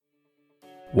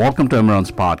Welcome to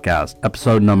Imran's podcast,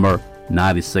 episode number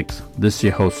 96. This is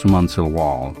your host, Suman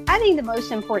Silwal. I think the most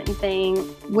important thing,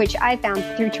 which I found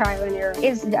through trial and error,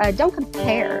 is don't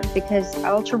compare, because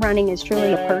ultra running is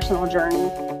truly a personal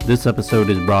journey. This episode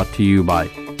is brought to you by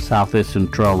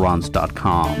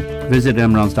SoutheasternTrailRuns.com. Visit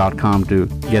Imrans.com to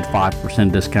get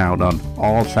 5% discount on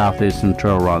all Southeastern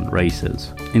Trail Run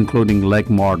races, including Lake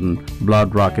Martin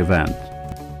Blood Rock event.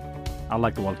 I'd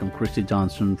like to welcome Christy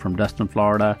Johnson from Destin,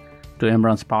 Florida, to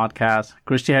Imran's podcast.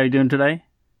 Christy, how are you doing today?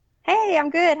 Hey, I'm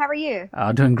good. How are you?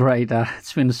 Doing great.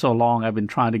 It's been so long. I've been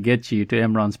trying to get you to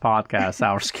Imran's podcast.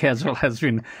 Our schedule has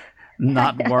been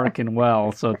not working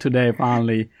well. So today,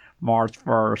 finally, March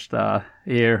 1st,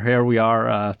 here we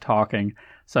are talking.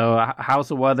 So how's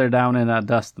the weather down in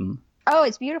Destin? Oh,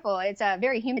 it's beautiful. It's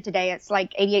very humid today. It's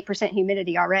like 88%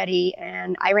 humidity already.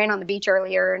 And I ran on the beach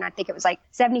earlier, and I think it was like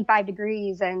 75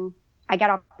 degrees. And I got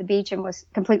off the beach and was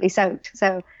completely soaked.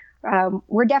 So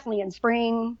we're definitely in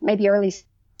spring, maybe early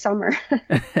summer.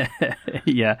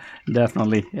 Yeah,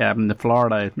 definitely. Yeah, in the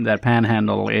Florida, that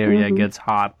Panhandle area gets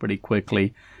hot pretty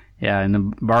quickly. Yeah, in the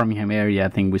Birmingham area, I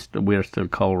think we're still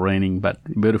cold, raining, but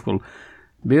beautiful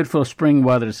spring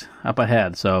weather's up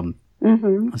ahead. So,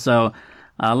 let's talk.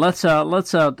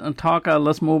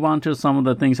 Let's move on to some of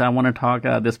the things I want to talk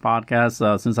this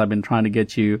podcast since I've been trying to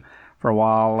get you for a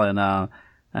while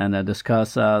and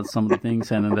discuss some of the things.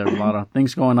 And there's a lot of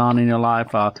things going on in your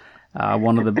life.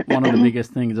 One of the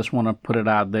biggest things, just want to put it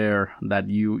out there that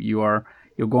you're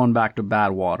going back to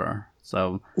Badwater.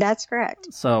 So that's correct.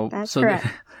 Correct.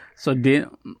 So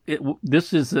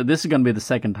this is going to be the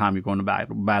second time you're going to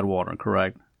Badwater,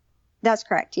 correct? That's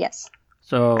correct. Yes.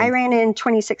 So I ran in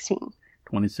 2016.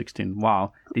 2016.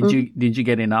 Wow. Did you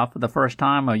get enough the first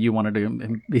time, or you wanted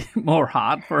to be more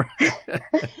hot for?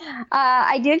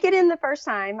 I did get in the first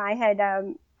time. I had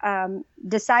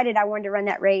decided I wanted to run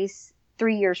that race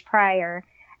 3 years prior,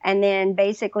 and then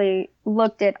basically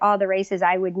looked at all the races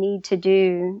I would need to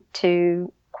do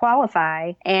to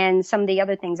qualify and some of the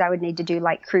other things I would need to do,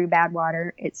 like crew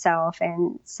Badwater itself.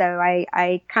 And so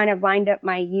I kind of lined up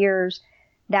my years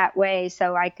that way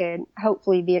so I could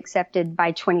hopefully be accepted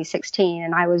by 2016.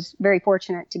 And I was very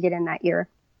fortunate to get in that year.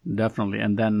 Definitely.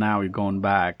 And then now you're going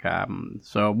back.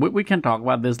 So we can talk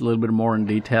about this a little bit more in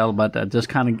detail, but just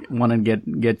kind of want to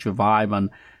get your vibe on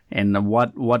and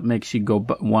what makes you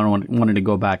wanted to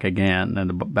go back again in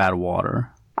the Badwater.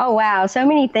 Oh, wow. So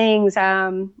many things.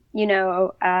 Of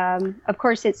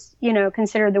course, it's,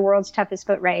 considered the world's toughest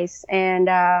foot race. And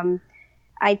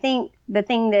I think the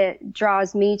thing that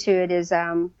draws me to it is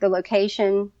the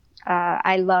location.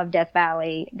 I love Death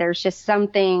Valley. There's just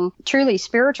something truly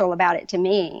spiritual about it to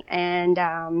me. And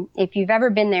if you've ever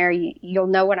been there, you'll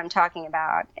know what I'm talking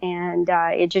about. And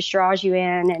it just draws you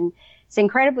in. And it's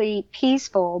incredibly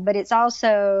peaceful, but it's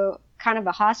also kind of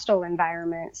a hostile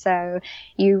environment. So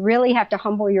you really have to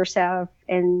humble yourself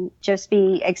and just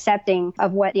be accepting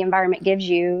of what the environment gives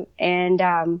you and,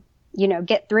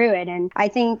 get through it. And I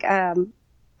think,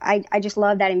 I just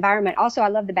love that environment. Also, I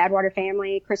love the Badwater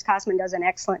family. Chris Kosman does an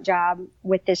excellent job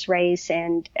with this race.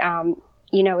 And,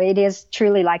 it is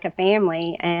truly like a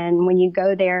family. And when you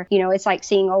go there, it's like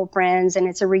seeing old friends and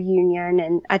it's a reunion.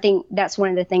 And I think that's one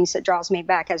of the things that draws me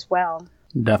back as well.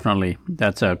 Definitely.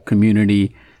 That's a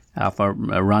community. For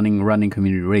a running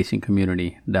community, racing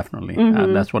community, definitely.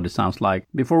 That's what it sounds like.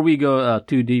 Before we go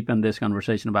too deep in this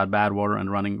conversation about Badwater and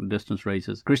running distance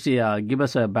races, Christy, give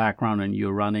us a background on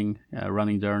your running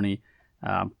journey.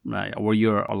 Were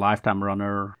you a lifetime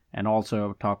runner? And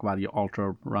also talk about your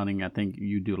ultra running. I think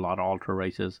you do a lot of ultra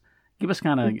races. Give us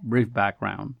kind of a brief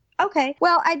background. Okay.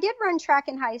 Well, I did run track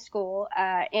in high school,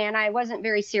 and I wasn't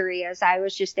very serious. I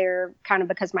was just there kind of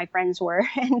because my friends were,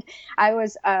 and I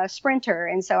was a sprinter.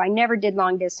 And so I never did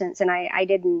long distance, and I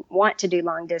didn't want to do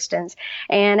long distance.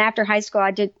 And after high school,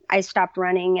 I stopped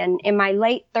running. And in my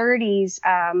late 30s,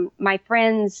 my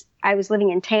friends, I was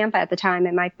living in Tampa at the time,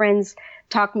 and my friends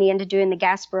talked me into doing the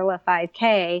Gasparilla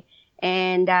 5K.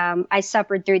 And I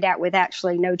suffered through that with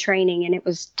actually no training, and it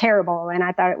was terrible. And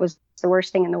I thought it was the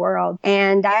worst thing in the world.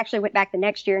 And I actually went back the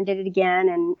next year and did it again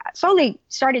and slowly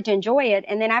started to enjoy it.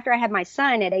 And then after I had my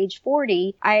son at age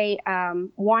 40, I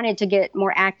wanted to get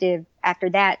more active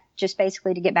after that, just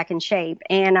basically to get back in shape.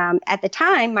 And at the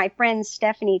time, my friend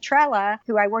Stephanie Trella,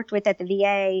 who I worked with at the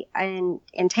VA in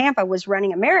Tampa, was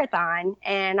running a marathon.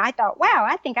 And I thought, wow,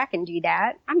 I think I can do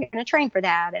that. I'm going to train for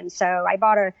that. And so I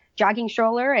bought a jogging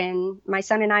stroller, and my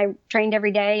son and I trained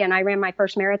every day, and I ran my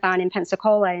first marathon in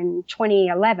Pensacola in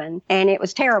 2011, and it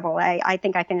was terrible. I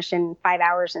think I finished in 5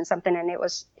 hours and something, and it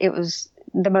was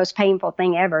the most painful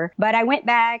thing ever. But I went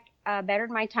back bettered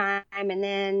my time. And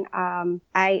then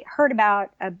I heard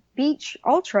about a beach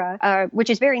ultra, which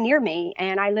is very near me.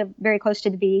 And I live very close to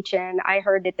the beach. And I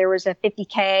heard that there was a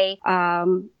 50K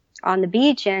on the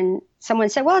beach. And someone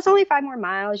said, well, it's only 5 more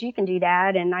miles. You can do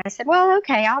that. And I said, well,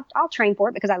 okay, I'll train for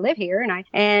it because I live here.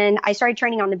 And I started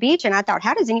training on the beach. And I thought,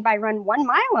 how does anybody run 1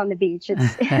 mile on the beach?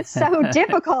 It's so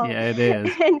difficult. Yeah, it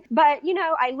is. But,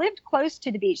 I lived close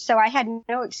to the beach, so I had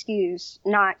no excuse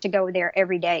not to go there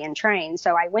every day and train.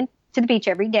 So I went to the beach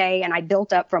every day and I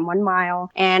built up from 1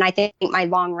 mile. And I think my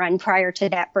long run prior to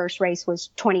that first race was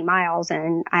 20 miles.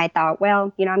 And I thought,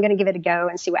 well, I'm going to give it a go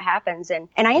and see what happens. And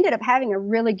I ended up having a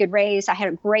really good race. I had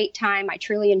a great time. I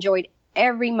truly enjoyed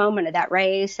every moment of that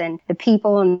race and the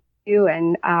people and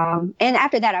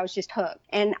after that, I was just hooked.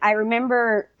 And I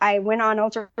remember I went on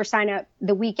Ultra sign up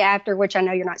the week after, which I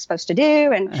know you're not supposed to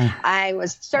do. And I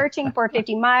was searching for a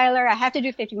 50 miler. I have to do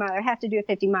a 50 miler. I have to do a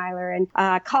 50 miler. And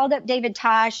called up David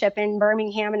Tosh up in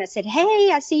Birmingham and I said,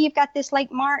 hey, I see you've got this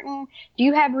Lake Martin. Do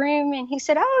you have room? And he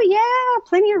said, oh yeah,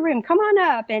 plenty of room. Come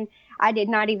on up. And I did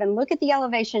not even look at the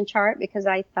elevation chart because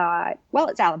I thought, well,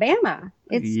 it's Alabama.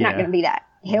 It's not going to be that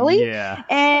hilly. Yeah.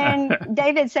 And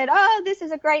David said, oh, this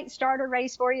is a great starter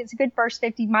race for you. It's a good first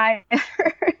 50 mile.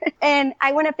 And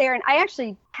I went up there and I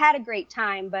actually had a great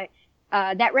time, but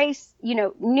that race,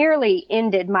 nearly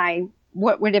ended my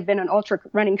what would have been an ultra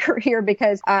running career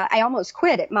because I almost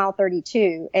quit at mile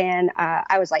 32. And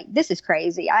I was like, this is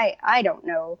crazy. I don't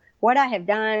know what I have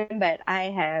done, but I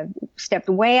have stepped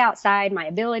way outside my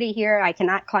ability here. I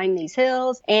cannot climb these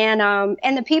hills. And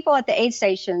the people at the aid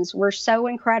stations were so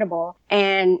incredible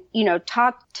and,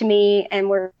 talked to me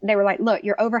and they were like, look,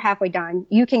 you're over halfway done.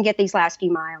 You can get these last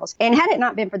few miles. And had it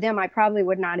not been for them, I probably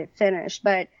would not have finished.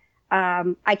 But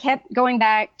I kept going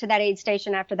back to that aid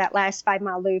station after that last 5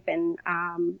 mile loop and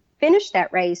finished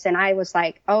that race. And I was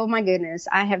like, oh my goodness,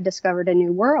 I have discovered a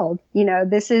new world.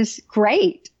 This is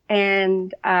great.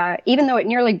 And even though it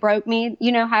nearly broke me,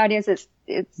 you know how it is. It's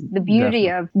the beauty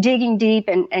of digging deep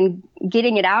and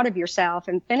getting it out of yourself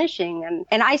and finishing.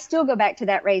 And I still go back to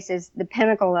that race as the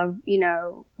pinnacle of,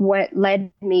 what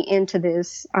led me into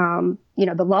this,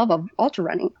 the love of ultra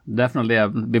running.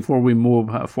 Definitely. Before we move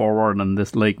forward on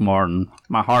this Lake Martin,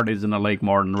 my heart is in the Lake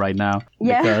Martin right now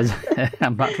because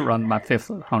I'm about to run my 5th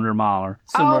 100 miler.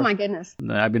 Oh my goodness.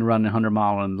 I've been running 100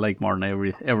 mile in Lake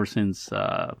Martin ever since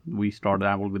we started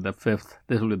out with the 5th.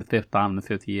 This will be the 5th time in the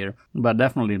 5th year. But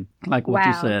definitely, like what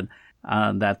you said,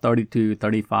 that 32,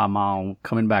 35 mile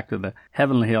coming back to the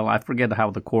Heavenly Hill. I forget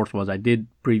how the course was. I did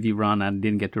preview run and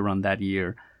didn't get to run that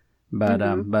year. But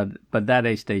but that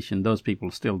aid station, those people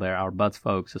are still there. Our Butts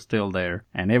folks are still there.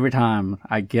 And every time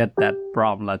I get that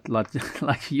problem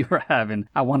like you're having,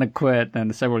 I want to quit.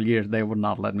 And several years they would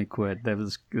not let me quit. It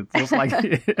was like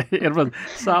it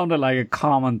sounded like a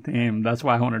common theme. That's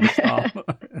why I wanted to stop.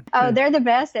 Oh, they're the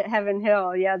best at Heaven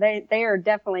Hill. Yeah, they are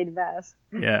definitely the best.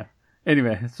 Yeah.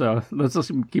 Anyway, so let's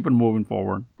just keep it moving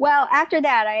forward. Well, after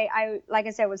that, I like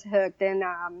I said, was hooked. And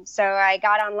so I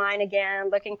got online again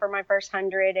looking for my first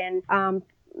 100. And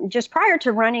just prior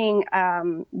to running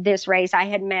this race, I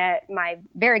had met my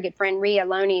very good friend, Rhea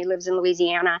Loney, lives in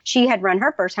Louisiana. She had run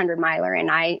her first 100 miler. And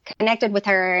I connected with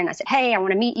her and I said, hey, I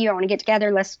want to meet you. I want to get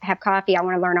together. Let's have coffee. I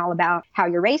want to learn all about how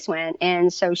your race went.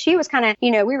 And so she was kind of,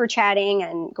 we were chatting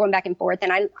and going back and forth.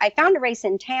 And I found a race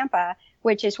in Tampa,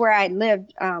 which is where I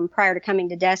lived prior to coming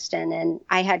to Destin. And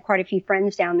I had quite a few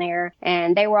friends down there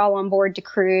and they were all on board to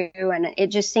crew. And it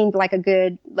just seemed like a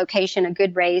good location, a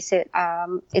good race.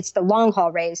 It's the long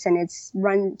haul race and it's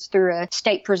runs through a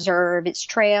state preserve. It's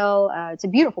trail. It's a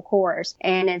beautiful course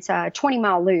and it's 20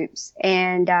 mile loops.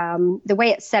 And the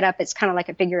way it's set up, it's kind of like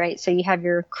a figure 8. So you have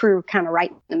your crew kind of right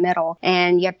in the middle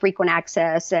and you have frequent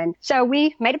access. And so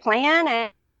we made a plan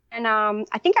and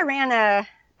I think I ran a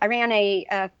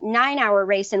 9-hour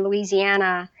race in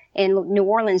Louisiana in New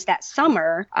Orleans that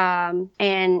summer.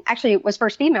 And actually it was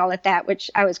first female at that, which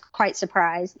I was quite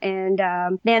surprised. And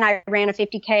then I ran a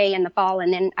 50K in the fall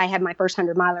and then I had my first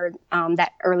 100 miler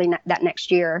that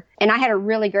next year. And I had a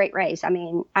really great race. I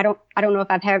mean, I don't know if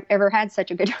I've ever had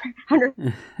such a good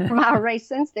 100 mile race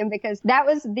since then because that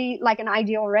was an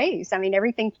ideal race. I mean,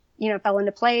 everything fell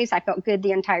into place. I felt good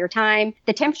the entire time.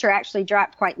 The temperature actually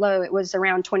dropped quite low. It was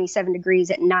around 27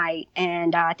 degrees at night.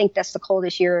 And I think that's the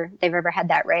coldest year they've ever had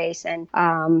that race. And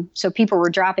so people were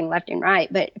dropping left and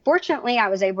right. But fortunately, I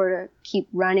was able to keep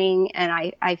running and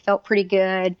I felt pretty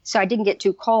good. So I didn't get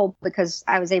too cold because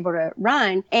I was able to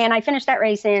run. And I finished that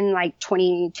race in like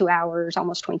 22 hours,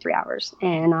 almost 23 hours.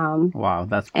 And wow,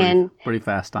 that's pretty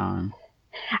fast time.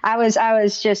 I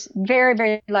was just very,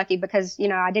 very lucky because,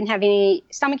 I didn't have any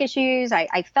stomach issues.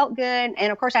 I felt good.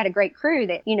 And of course I had a great crew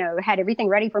that, had everything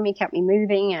ready for me, kept me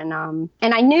moving. And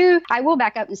I knew, I will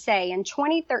back up and say in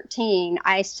 2013,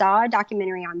 I saw a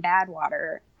documentary on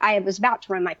Badwater. I was about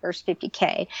to run my first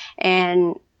 50K,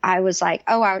 and I was like,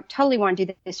 oh, I totally want to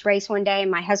do this race one day.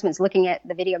 And my husband's looking at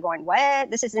the video going,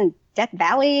 what? This is in Death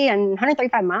Valley and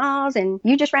 135 miles and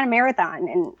you just ran a marathon.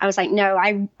 And I was like, no,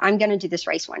 I'm going to do this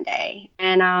race one day.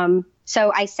 And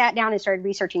so I sat down and started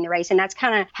researching the race. And that's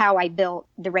kind of how I built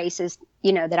the races,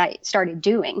 that I started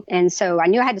doing. And so I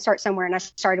knew I had to start somewhere, and I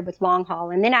started with long haul.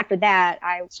 And then after that,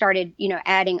 I started,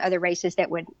 adding other races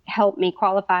that would help me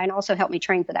qualify and also help me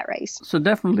train for that race. So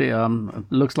definitely,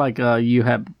 looks like you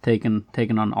have taken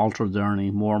on ultra journey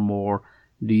more and more.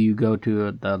 Do you go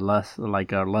to the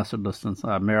lesser distance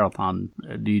marathon?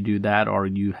 Do you do that, or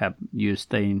you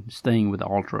staying with the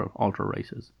ultra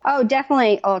races? Oh,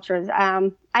 definitely ultras.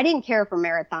 I didn't care for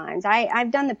marathons.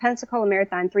 I've done the Pensacola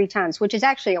Marathon 3 times, which is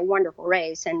actually a wonderful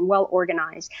race and well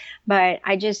organized. But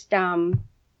I just,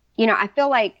 I feel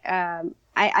like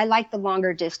I like the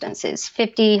longer distances,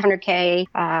 50, 100K,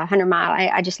 100 mile.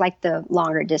 I just like the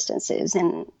longer distances.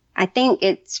 And I think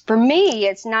for me,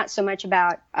 it's not so much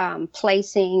about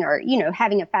placing or,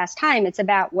 having a fast time. It's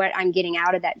about what I'm getting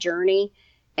out of that journey.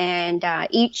 And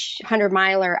each 100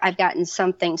 miler I've gotten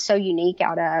something so unique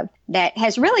out of that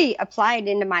has really applied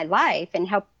into my life and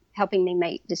helping me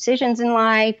make decisions in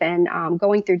life and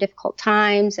going through difficult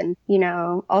times. And,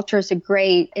 ultras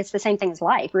it's the same thing as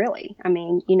life, really. I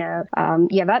mean, you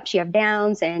have ups, you have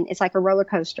downs, and it's like a roller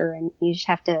coaster, and you just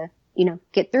have to,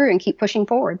 get through and keep pushing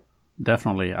forward.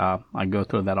 Definitely. I go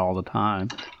through that all the time.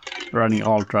 Running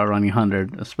ultra, running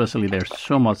 100, especially there's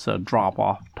so much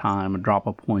drop-off time,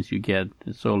 drop-off points you get.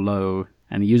 It's so low.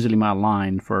 And usually my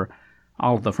line for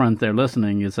all of the friends that are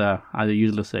listening is I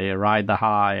usually say ride the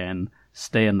high and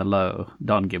stay in the low.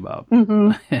 Don't give up.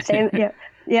 Mm-hmm.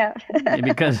 Yeah.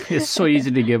 Because it's so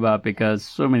easy to give up because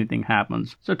so many things happen.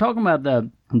 So talking about the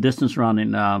distance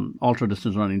running, ultra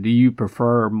distance running, do you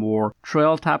prefer more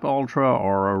trail type ultra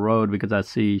or a road? Because I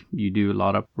see you do a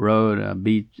lot of road,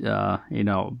 beach,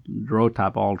 road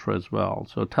type ultra as well.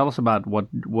 So tell us about what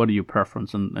are your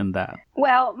preference in that?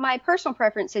 Well, my personal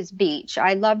preference is beach.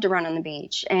 I love to run on the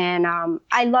beach, and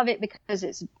I love it because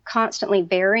it's constantly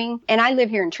varying. And I live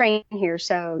here and train here,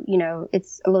 so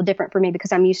it's a little different for me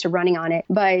because I'm used to running on it.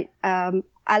 But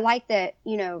I like that,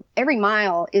 every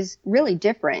mile is really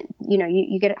different.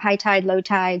 You get high tide, low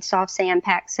tide, soft sand,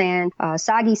 packed sand,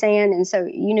 soggy sand. And so,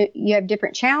 you have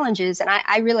different challenges. And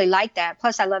I really like that.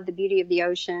 Plus, I love the beauty of the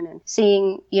ocean and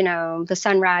seeing, the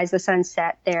sunrise, the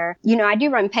sunset there. I do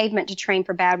run pavement to train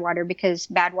for Badwater because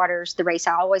Badwater's the race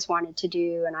I always wanted to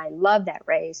do. And I love that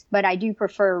race. But I do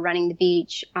prefer running the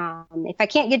beach. If I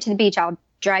can't get to the beach, I'll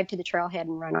drive to the trailhead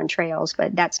and run on trails.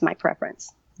 But that's my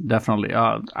preference. Definitely.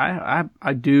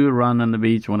 I do run on the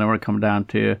beach whenever I come down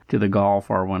to the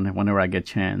Gulf or whenever I get a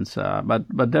chance.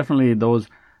 But definitely those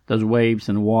waves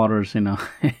and waters, sometimes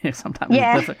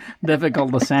it's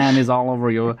difficult. The sand is all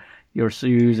over your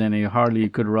shoes and you hardly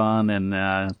could run,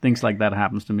 and things like that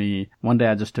happens to me. One day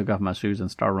I just took off my shoes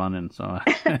and started running. So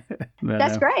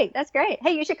That's great.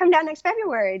 Hey, you should come down next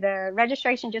February. The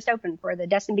registration just opened for the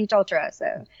Destin Beach Ultra,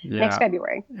 so next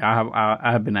February.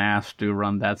 I have been asked to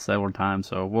run that several times,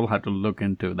 so we'll have to look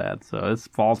into that. So it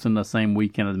falls in the same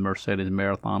weekend as Mercedes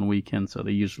Marathon weekend, so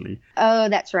they usually. Oh,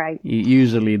 that's right.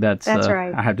 Usually that's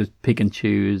right. I have to pick and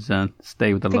choose and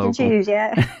stay with the local. Pick and choose,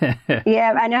 yeah.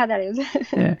 Yeah, I know how that is.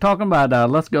 Yeah. Talking about,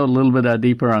 let's go a little bit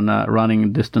deeper on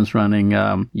running, distance running.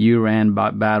 You ran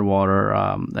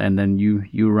Badwater, and then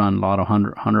you run a lot of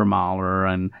 100 miler,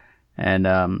 and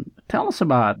tell us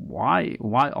about why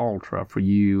ultra for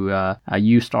you.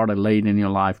 You started late in your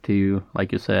life too,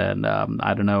 like you said.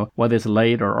 I don't know whether it's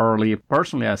late or early.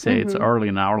 Personally, I say it's early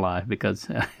in our life because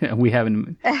we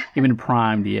haven't even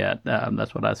primed yet.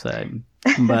 That's what I say.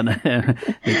 But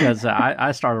because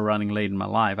I started running late in my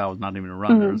life, I was not even a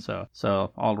runner.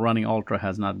 So running ultra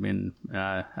has not been.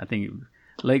 I think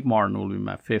Lake Martin will be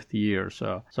my 5th year.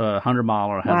 So 100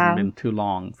 miler hasn't been too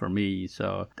long for me.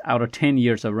 So out of 10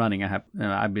 years of running,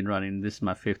 I've been running. This is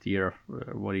my 5th year of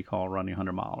running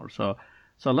 100 miler. So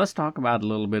let's talk about a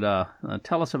little bit.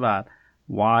 Tell us about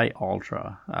why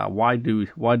ultra. Why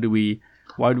do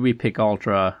we pick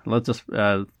ultra? Let's just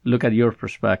look at your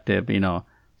perspective.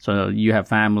 So you have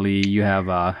family, you have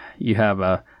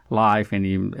a life,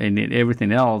 and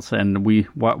everything else. And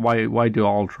why do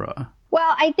ultra?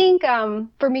 Well, I think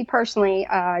for me personally,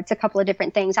 it's a couple of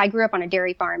different things. I grew up on a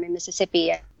dairy farm in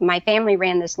Mississippi. My family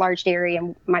ran this large dairy,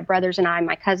 and my brothers and I,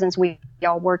 my cousins, we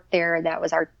all worked there. That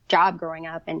was our job growing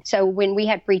up. And so when we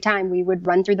had free time, we would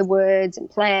run through the woods and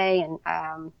play. And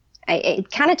it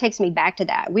kind of takes me back to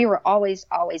that. We were always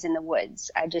in the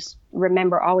woods. I just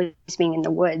remember always being in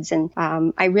the woods. And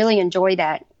I really enjoy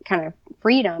that kind of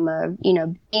freedom of,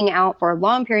 being out for a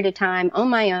long period of time on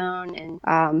my own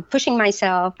and pushing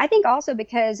myself. I think also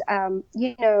because,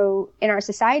 in our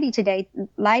society today,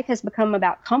 life has become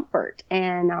about comfort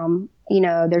and,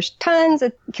 there's tons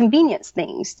of convenience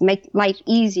things to make life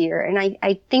easier. And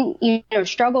I think,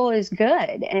 struggle is good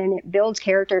and it builds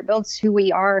character. It builds who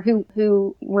we are,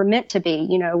 who we're meant to be.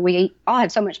 We all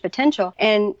have so much potential.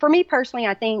 And for me personally,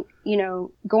 I think,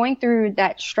 going through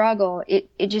that struggle,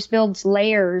 it just builds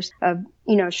layers of,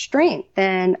 strength.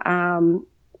 And,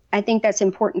 I think that's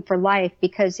important for life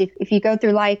because if you go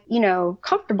through life,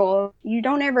 comfortable, you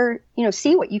don't ever,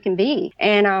 see what you can be.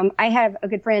 And I have a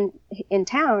good friend in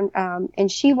town,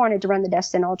 and she wanted to run the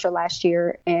Destin Ultra last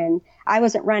year, and I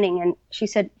wasn't running. And she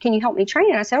said, "Can you help me train?"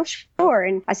 And I said, "Oh, sure."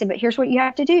 And I said, "But here's what you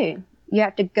have to do. You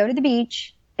have to go to the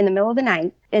beach in the middle of the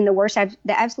night in the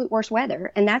absolute worst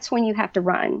weather. And that's when you have to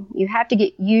run. You have to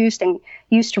get used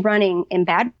to running in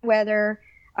bad weather,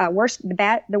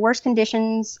 the worst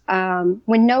conditions,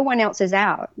 when no one else is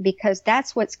out, because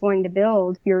that's what's going to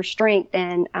build your strength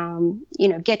and,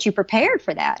 get you prepared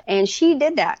for that." And she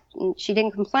did that. And she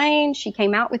didn't complain. She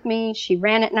came out with me. She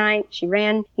ran at night. She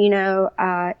ran,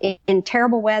 in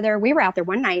terrible weather. We were out there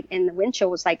one night and the wind chill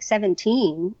was like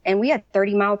 17 and we had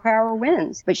 30-mile-per-hour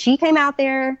winds, but she came out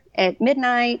there at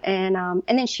midnight and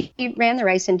then she ran the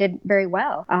race and did very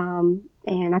well.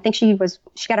 And I think she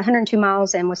got 102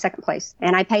 miles and was second place.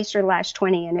 And I paced her the last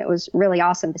 20 and it was really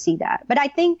awesome to see that. But I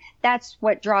think that's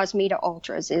what draws me to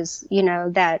ultras is,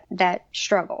 that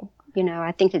struggle.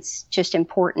 I think it's just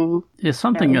important. It's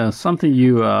something, something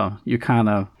you kind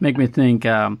of make me think.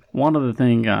 One of the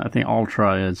things I think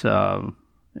ultra is,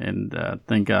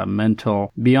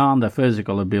 mental beyond the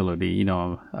physical ability.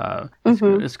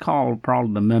 It's called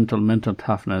probably the mental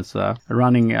toughness.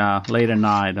 Running late at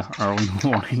night or early in the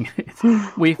morning.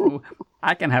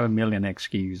 I can have a million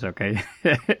excuses. Okay,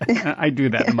 I do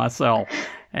that myself.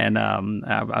 And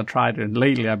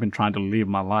lately I've been trying to live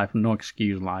my life, no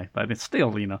excuse life, but it's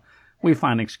still, we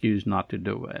find excuse not to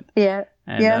do it. Yeah.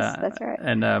 And, yes, that's right.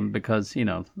 And because,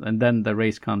 and then the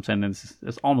race comes in, and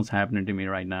it's almost happening to me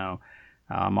right now.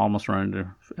 I'm almost running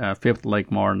the fifth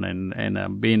Lake Martin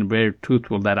and being very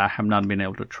truthful that I have not been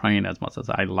able to train as much as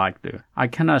I'd like to. I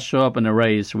cannot show up in a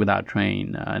race without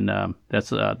training, and that's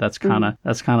kind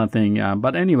of thing.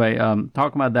 But anyway,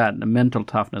 talking about that, the mental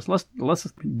toughness.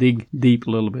 Let's dig deep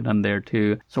a little bit on there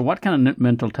too. So, what kind of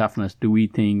mental toughness do we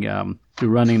think to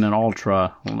running an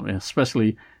ultra,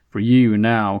 especially for you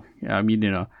now?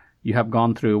 You have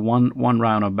gone through one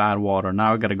round of bad water.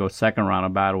 Now I've got to go second round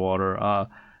of bad water.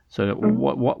 So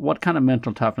what kind of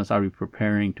mental toughness are you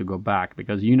preparing to go back?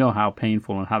 Because you know how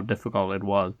painful and how difficult it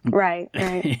was. Right.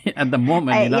 At the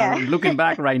moment, looking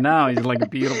back right now, it's like a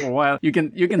beautiful wild. You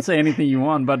can say anything you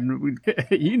want, but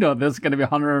there's going to be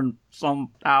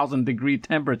 100-some-thousand degree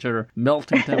temperature,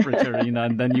 melting temperature,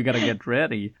 and then you got to get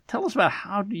ready. Tell us about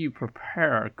how do you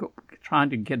prepare trying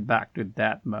to get back to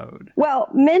that mode? Well,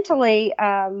 mentally,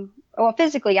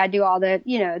 physically, I do all the,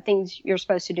 things you're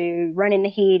supposed to do, run in the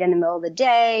heat in the middle of the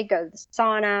day, go to the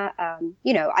sauna.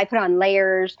 I put on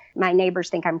layers. My neighbors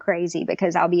think I'm crazy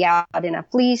because I'll be out in a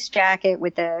fleece jacket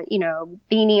with a,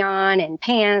 beanie on and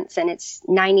pants, and it's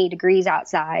 90 degrees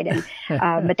outside. And,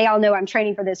 but they all know I'm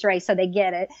training for this race, so they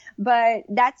get it. But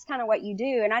that's kind of what you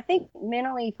do. And I think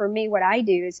mentally for me, what I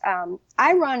do is,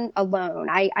 I run alone.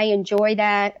 I enjoy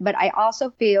that, but I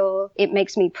also feel it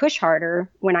makes me push harder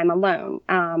when I'm alone.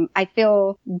 I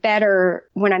feel better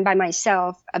when I'm by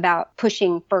myself about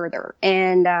pushing further.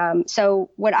 And so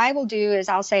what I will do is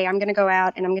I'll say I'm going to go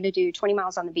out and I'm going to do 20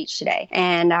 miles on the beach today.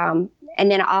 And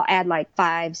then I'll add like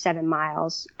 5-7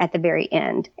 miles at the very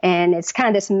end. And it's kind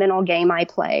of this mental game I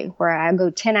play where I go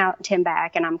 10 out, 10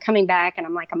 back, and I'm coming back and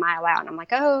I'm like a mile out. And I'm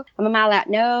like, oh, I'm a mile out.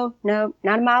 No,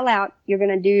 not a mile out. You're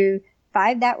going to do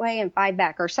 5 that way and 5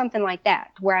 back or something like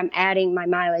that, where I'm adding my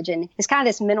mileage. And it's kind of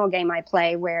this mental game I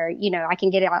play where, I can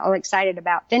get all excited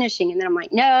about finishing. And then I'm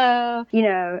like, no,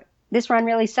 this run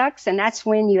really sucks. And that's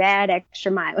when you add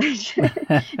extra mileage.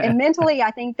 And mentally,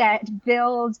 I think that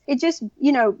builds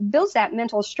that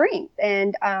mental strength.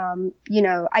 And, I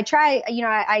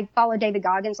follow David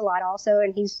Goggins a lot also.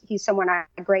 And he's someone I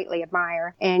greatly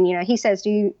admire. And, he says,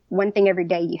 do one thing every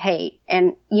day you hate.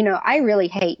 And, I really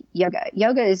hate yoga.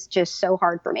 Yoga is just so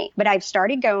hard for me, but I've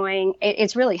started going.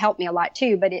 It's really helped me a lot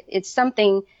too, but it's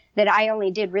something that I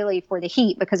only did really for the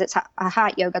heat because it's a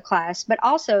hot yoga class, but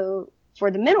also for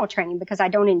the mental training because I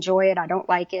don't enjoy it. I don't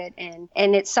like it. And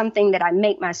it's something that I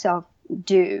make myself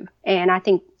do. And I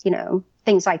think,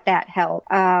 things like that help.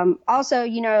 Also,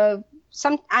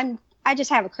 I just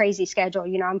have a crazy schedule.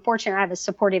 I'm fortunate I have a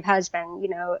supportive husband.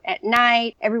 At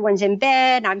night, everyone's in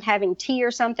bed, I'm having tea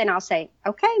or something. I'll say,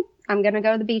 okay, I'm going to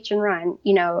go to the beach and run.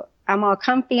 I'm all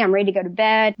comfy. I'm ready to go to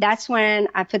bed. That's when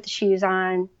I put the shoes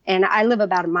on, and I live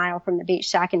about a mile from the beach,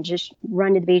 so I can just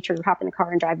run to the beach or hop in the car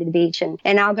and drive to the beach. And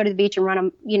I'll go to the beach and run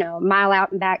a mile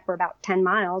out and back for about 10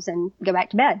 miles and go back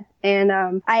to bed. And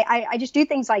I just do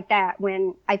things like that.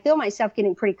 When I feel myself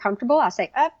getting pretty comfortable, I'll say,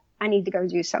 I need to go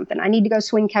do something. I need to go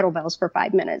swing kettlebells for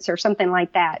 5 minutes or something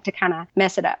like that to kind of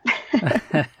mess it up.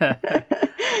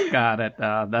 Got it.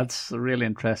 That's really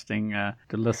interesting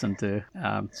to listen to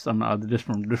some of the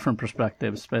different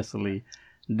perspectives, especially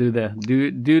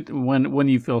when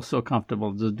you feel so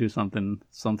comfortable, just do something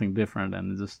different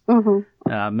and just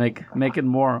make it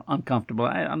more uncomfortable.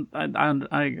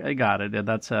 I got it.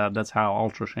 That's how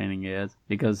ultra training is,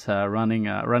 because running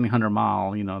 100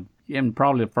 mile, and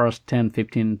probably the first 10,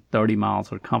 15, 30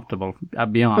 miles are comfortable.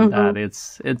 Beyond that,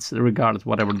 it's regardless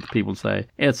whatever the people say,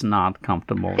 it's not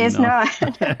comfortable. It's not.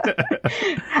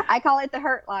 I call it the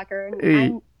hurt locker.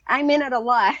 And I'm in it a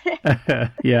lot.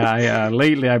 Yeah.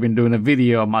 Lately, I've been doing a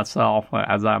video of myself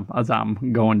as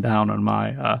I'm going down on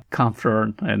my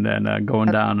comfort, and then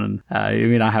going down, and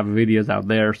I have videos out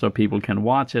there so people can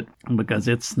watch it, because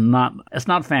it's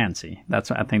not fancy.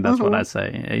 I think that's what I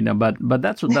say. But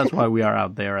that's why we are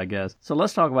out there, I guess. So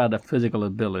let's talk about the physical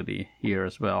ability here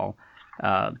as well.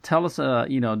 Tell us,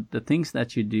 the things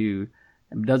that you do.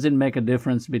 Does it make a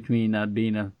difference between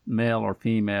being a male or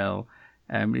female?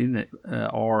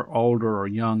 Or older or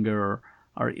younger,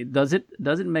 or does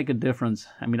it make a difference?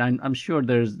 I'm sure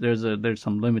there's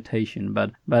some limitation,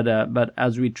 but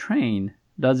as we train,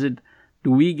 do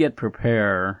we get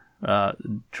prepared,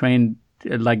 train,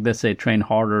 like they say, train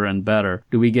harder and better?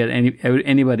 Do we get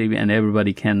anybody and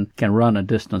everybody can run a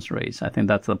distance race? I think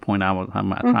that's the point I'm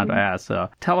trying to ask.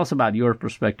 Tell us about your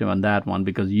perspective on that one,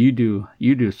 because you do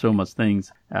so much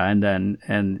things,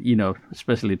 and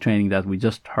especially training that we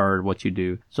just heard what you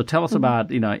do. So tell us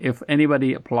about, if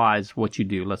anybody applies what you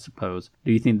do, let's suppose,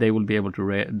 do you think they will be able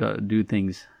to do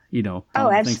things? Oh,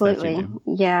 absolutely.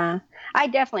 Yeah, I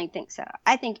definitely think so.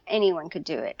 I think anyone could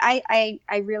do it. I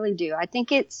really do. I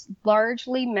think it's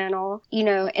largely mental,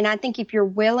 and I think if you're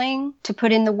willing to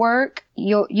put in the work,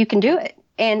 you can do it.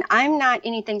 And I'm not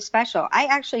anything special. I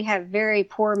actually have very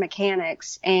poor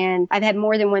mechanics, and I've had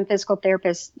more than one physical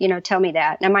therapist, tell me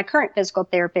that. Now, my current physical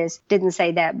therapist didn't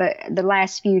say that, but the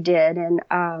last few did.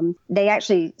 And they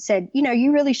actually said,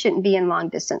 you really shouldn't be in long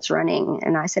distance running.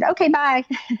 And I said, okay, bye.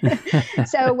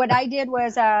 So what I did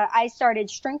was I started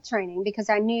strength training, because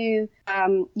I knew,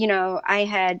 I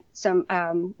had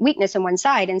some weakness in one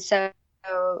side. And so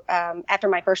after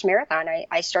my first marathon,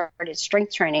 I started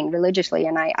strength training religiously,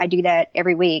 and I do that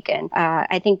every week. And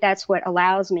I think that's what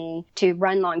allows me to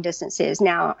run long distances.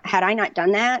 Now, had I not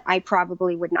done that, I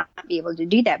probably would not be able to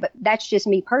do that. But that's just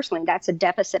me personally. That's a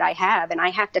deficit I have, and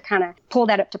I have to kind of pull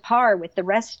that up to par with the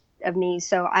rest of me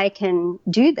so I can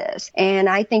do this. And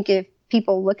I think if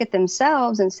people look at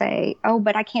themselves and say, oh,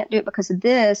 but I can't do it because of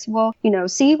this, well,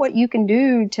 see what you can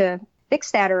do to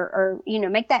fix that, or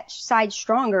make that side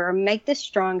stronger, or make this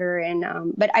stronger. And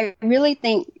but I really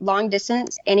think long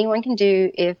distance anyone can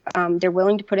do if they're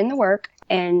willing to put in the work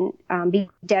and be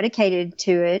dedicated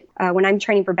to it. When I'm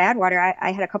training for Badwater,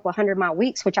 I had a couple of 100-mile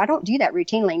weeks, which I don't do that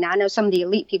routinely. Now, I know some of the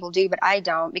elite people do, but I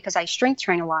don't, because I strength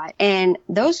train a lot. And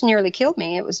those nearly killed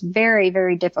me. It was very,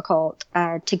 very difficult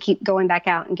to keep going back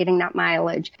out and getting that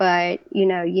mileage. But,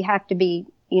 you have to be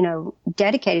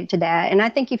dedicated to that. And I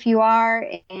think if you are,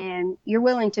 and you're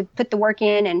willing to put the work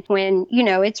in, and when,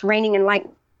 it's raining and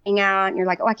lightning out, and you're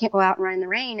like, oh, I can't go out and run in the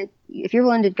rain. If you're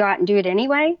willing to go out and do it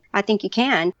anyway, I think you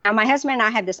can. Now, my husband and I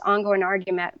have this ongoing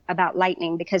argument about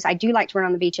lightning, because I do like to run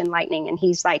on the beach in lightning. And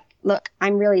he's like, look,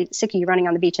 I'm really sick of you running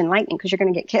on the beach in lightning, because you're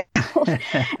going to get killed.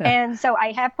 And so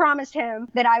I have promised him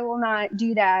that I will not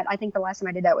do that. I think the last time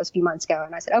I did that was a few months ago.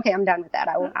 And I said, okay, I'm done with that.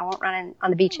 I won't run on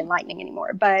the beach in lightning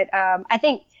anymore. But I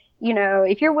think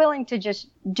if you're willing to just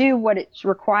do what it's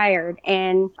required,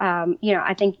 and,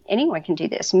 I think anyone can do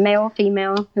this, male,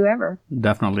 female, whoever.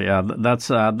 Definitely.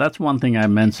 That's one thing I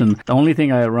mentioned. The only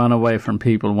thing I run away from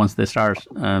people once they start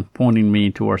pointing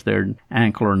me towards their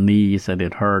ankle or knees that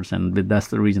it hurts, and that's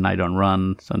the reason I don't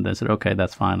run. So they said, okay,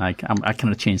 that's fine. I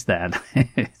cannot change that.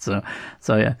 so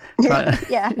yeah.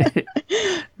 Yeah.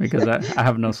 Because I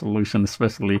have no solution,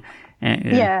 especially.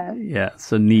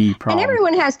 So knee problem. And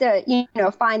everyone has to,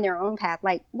 find their own path.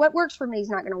 Like what works for me is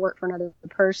not going to work for another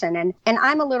person. And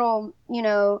I'm a little,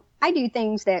 I do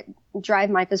things that drive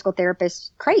my physical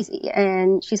therapist crazy.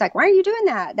 And she's like, why are you doing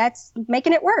that? That's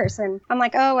making it worse. And I'm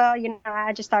like, oh, well,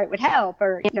 I just thought it would help.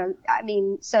 Or,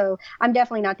 so I'm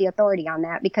definitely not the authority on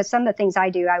that, because some of the things I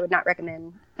do, I would not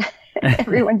recommend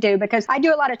everyone do, because I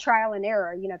do a lot of trial and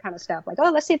error, kind of stuff like, oh,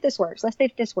 let's see if this works. Let's see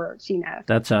if this works,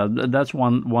 That's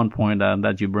one point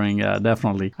that you bring,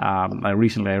 definitely. I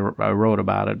recently wrote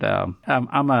about it.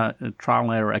 I'm a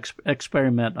trial and error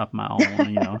experiment of my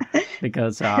own,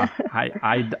 because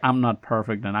I'm not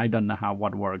perfect, and I don't know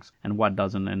what works and what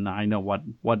doesn't, and I know what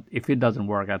if it doesn't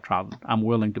work, I'm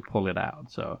willing to pull it out.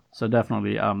 So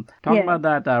definitely. Talking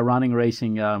about that running,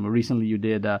 racing. Recently you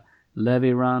did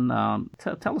Levee Run.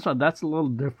 Tell us about that's a little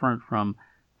different from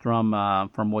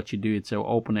what you do. It's an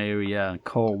open area,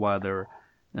 cold weather,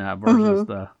 versus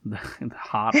the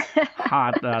hot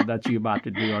that you're about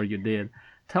to do or you did.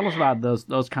 Tell us about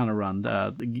those kind of runs.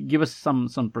 Give us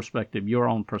some perspective, your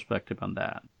own perspective on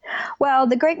that. Well,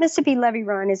 the Great Mississippi Levee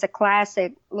Run is a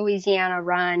classic Louisiana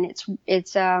run.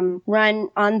 It's run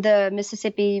on the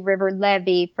Mississippi River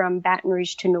levee from Baton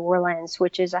Rouge to New Orleans,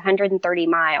 which is 130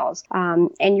 miles.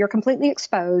 And you're completely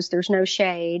exposed. There's no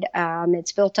shade.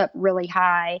 It's built up really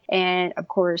high, and of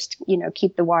course,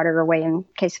 keep the water away in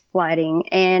case of flooding.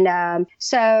 And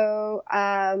so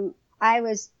I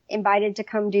was invited to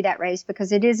come do that race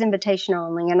because it is invitation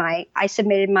only, and I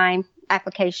submitted my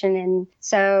application. And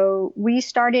so we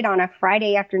started on a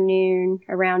Friday afternoon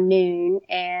around noon,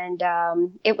 and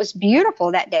it was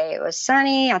beautiful that day. It was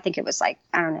sunny. I think it was like,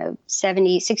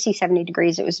 60, 70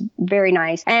 degrees. It was very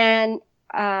nice. And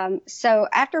so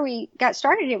after we got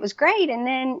started, it was great. And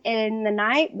then in the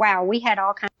night, wow, we had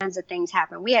all kinds of things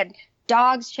happen. We had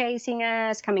dogs chasing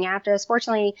us, coming after us.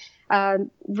 Fortunately,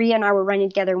 Rhea and I were running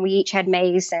together, and we each had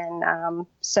mace. And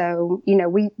so,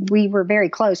 we were very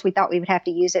close. We thought we would have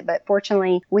to use it, but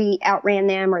fortunately we outran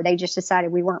them, or they just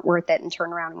decided we weren't worth it and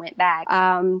turned around and went back.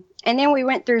 And then we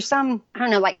went through some,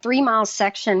 3-mile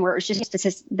section where it was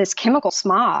just this chemical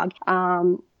smog.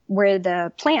 Where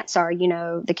the plants are,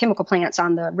 the chemical plants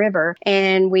on the river.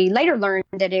 And we later learned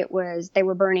that they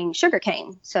were burning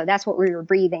sugarcane. So that's what we were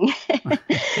breathing.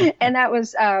 And that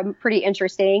was pretty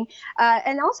interesting.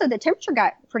 And also the temperature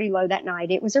got pretty low that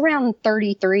night. It was around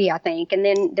 33, I think. And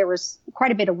then there was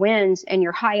quite a bit of winds, and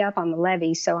you're high up on the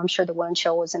levee. So I'm sure the wind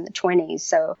chill was in the 20s.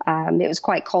 So it was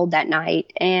quite cold that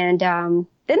night. And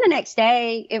then the next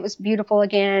day, it was beautiful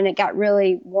again. It got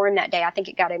really warm that day. I think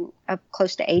it got up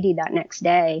close to 80 that next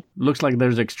day. Looks like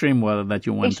there's extreme weather that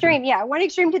you went Extreme, yeah. One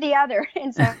extreme to the other.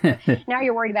 And so now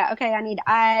you're worried about, okay, I need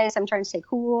ice. I'm trying to stay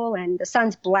cool. And the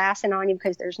sun's blasting on you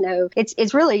because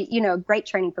it's really, great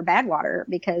training for bad water,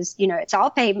 because, it's all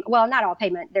pavement. Well, not all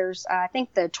pavement. There's, I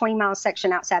think the 20-mile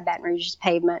section outside Baton Rouge is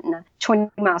pavement, and the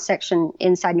 20-mile section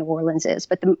inside New Orleans is.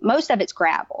 But most of it's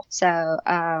gravel. So,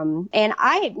 and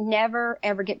I never,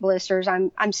 ever get blisters.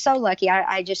 I'm so lucky.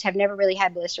 I just have never really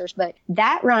had blisters. But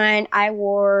that run, I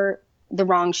wore the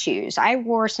wrong shoes. I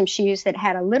wore some shoes that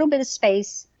had a little bit of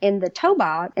space in the toe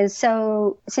box. And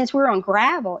so since we were on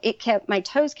gravel, my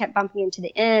toes kept bumping into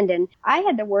the end, and I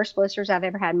had the worst blisters I've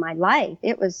ever had in my life.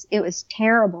 It was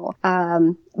terrible.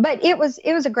 But it was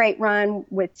a great run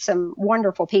with some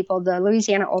wonderful people. The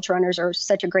Louisiana Ultra Runners are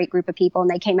such a great group of people, and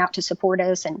they came out to support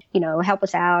us and, help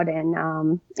us out.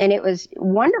 And it was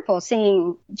wonderful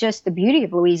seeing just the beauty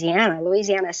of Louisiana.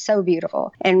 Louisiana is so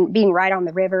beautiful, and being right on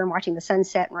the river and watching the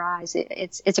sunset and rise.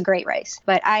 It's a great race,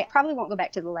 but I probably won't go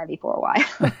back to the levee for a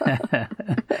while.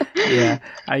 Yeah,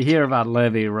 I hear about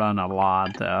Levee Run a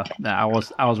lot. I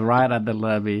was right at the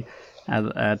levee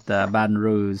at Baton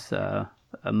Rouge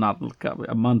not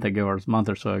a month ago or a month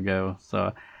or so ago.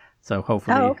 So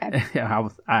hopefully, okay.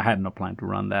 I had no plan to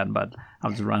run that, but I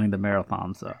was running the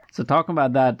marathon. So talking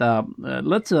about that,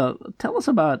 let's tell us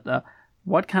about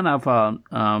what kind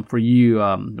of for you.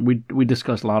 We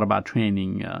discussed a lot about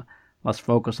training. Let's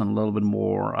focus on a little bit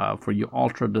more for your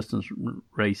ultra distance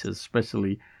races,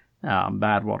 especially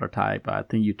Badwater type. I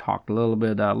think you talked a little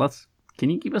bit. Can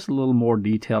you give us a little more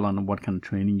detail on what kind of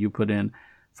training you put in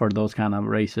for those kind of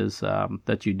races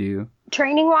that you do?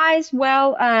 Training wise,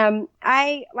 well,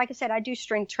 like I said, I do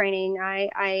strength training.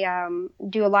 I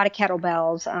do a lot of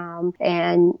kettlebells.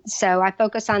 And so I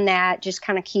focus on that, just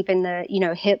kind of keeping the,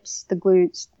 hips, the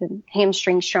glutes, the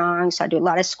hamstrings strong. So I do a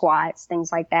lot of squats,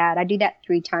 things like that. I do that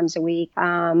 3 times a week.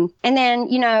 And then,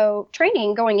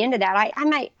 training going into that, I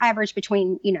might average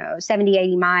between, 70,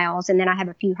 80 miles. And then I have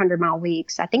a few 100-mile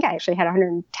weeks. I think I actually had a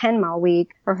 110-mile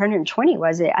week, or 120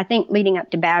 was it? I think leading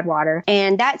up to Badwater.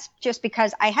 And that's just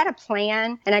because I had a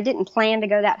plan, and I didn't plan to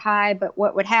go that high. But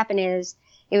what would happen is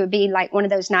it would be like one of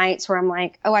those nights where I'm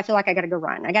like, oh, I feel like I got to go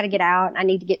run. I got to get out. I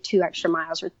need to get 2 extra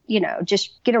miles, or,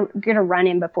 just get a run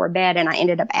in before bed. And I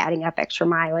ended up adding up extra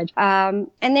mileage. And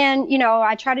then,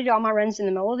 I try to do all my runs in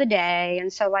the middle of the day.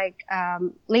 And so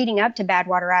leading up to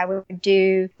Badwater, I would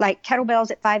do like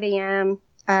kettlebells at 5 a.m.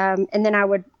 And then I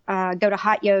would go to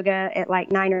hot yoga at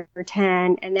like 9 or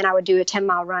 10, and then I would do a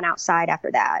 10-mile run outside after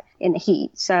that in the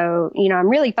heat. So, I'm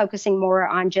really focusing more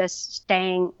on just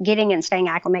getting and staying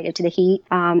acclimated to the heat.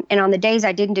 And on the days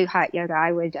I didn't do hot yoga,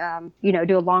 I would,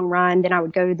 do a long run. Then I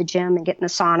would go to the gym and get in the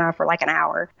sauna for like an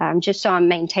hour, just so I'm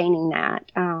maintaining that.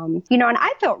 And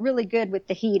I felt really good with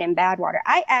the heat in Badwater.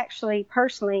 I actually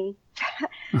personally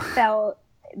felt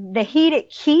the heat at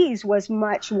Keys was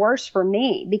much worse for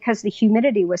me because the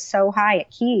humidity was so high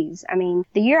at Keys. I mean,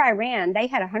 the year I ran, they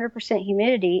had 100%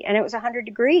 humidity and it was 100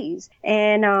 degrees.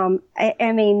 And,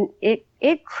 I mean,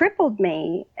 it crippled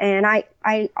me, and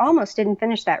I almost didn't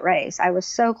finish that race. I was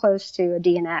so close to a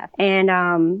DNF, and,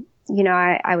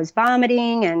 I was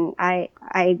vomiting, and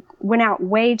I went out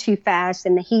way too fast,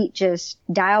 and the heat just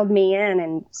dialed me in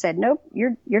and said, nope,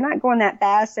 you're not going that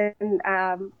fast.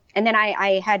 And then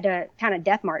I had to kind of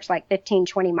death march like 15,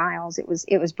 20 miles. It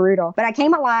was brutal. But I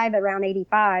came alive around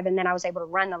 85, and then I was able to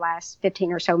run the last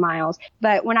 15 or so miles.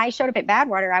 But when I showed up at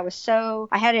Badwater,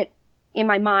 I had it in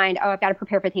my mind, oh, I've got to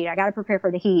prepare for the heat. I got to prepare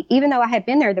for the heat. Even though I had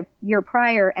been there the year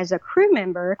prior as a crew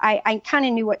member, I kind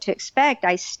of knew what to expect.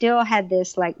 I still had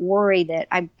this like worry that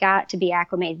I've got to be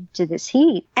acclimated to this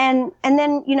heat. And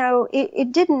then,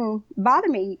 it didn't bother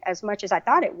me as much as I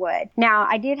thought it would. Now,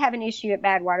 I did have an issue at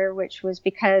Badwater, which was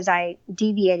because I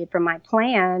deviated from my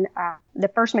plan. The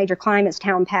first major climb is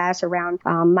Town Pass around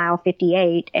mile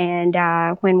 58. And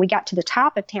when we got to the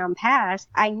top of Town Pass,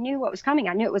 I knew what was coming.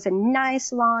 I knew it was a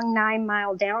nice long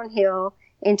 9-mile downhill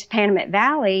into Panamint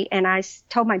Valley. And I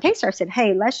told my pacer, I said,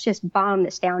 hey, let's just bomb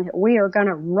this downhill. We are going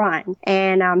to run.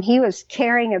 And he was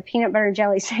carrying a peanut butter and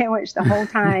jelly sandwich the whole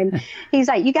time. He's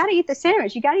like, you got to eat the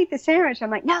sandwich. You got to eat the sandwich.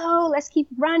 I'm like, no, let's keep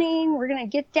running. We're going to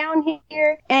get down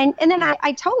here. And then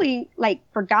I totally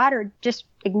forgot or just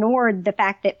ignored the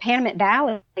fact that Panamint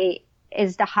Valley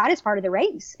is the hottest part of the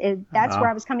race. That's where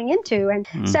I was coming into. And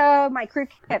so my crew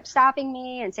kept stopping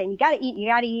me and saying, you got to eat, you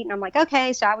got to eat. And I'm like,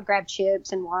 okay. So I would grab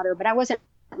chips and water, but I wasn't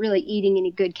really eating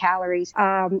any good calories.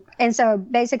 And so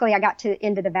basically I got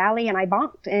into the valley and I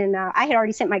bonked, and I had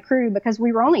already sent my crew because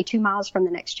we were only 2 miles from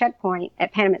the next checkpoint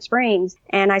at Panamint Springs.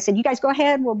 And I said, you guys go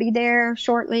ahead. We'll be there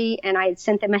shortly. And I had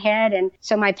sent them ahead. And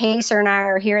so my pacer and I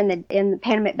are here in the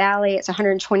Panamint Valley. It's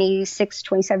 126,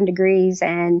 27 degrees,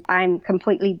 and I'm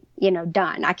completely,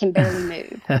 done. I can barely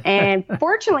move. And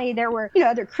fortunately there were,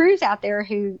 other crews out there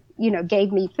who,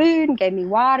 gave me food and gave me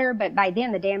water. But by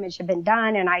then the damage had been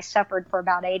done, and I suffered for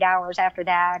about 8 hours after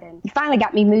that. And it finally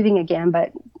got me moving again.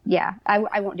 But yeah,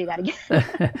 I won't do that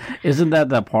again. Isn't that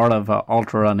the part of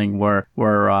ultra running where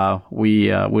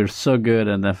we're so good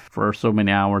and for so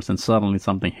many hours, and suddenly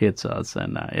something hits us?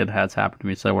 And it has happened to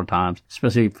me several times,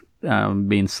 especially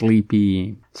being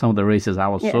sleepy. Some of the races I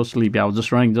was so sleepy. I was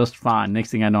just running just fine. Next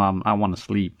thing I know, I want to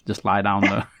sleep. Just lie down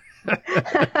there.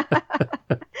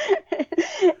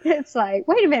 It's like,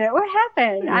 wait a minute, what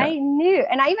happened? Yeah. I knew.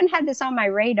 And I even had this on my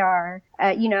radar,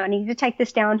 I need to take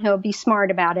this downhill, be smart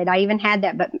about it. I even had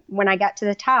that. But when I got to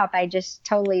the top, I just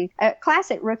totally,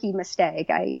 classic rookie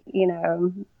mistake. I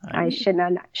should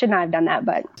not have done that.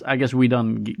 But I guess we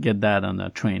don't get that on the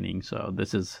training. So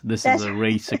this is a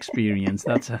race experience.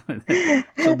 That's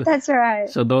right.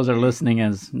 So those are listening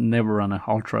as never run a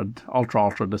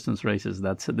ultra distance races.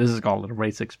 This is called a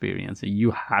race experience.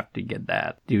 You have to get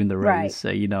that during the race,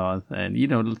 right. And you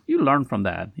learn from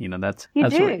that. That's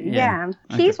do. What, yeah.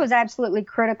 Keys was absolutely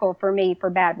critical for me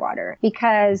for Badwater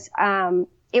because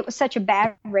it was such a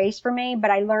bad race for me, but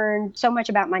I learned so much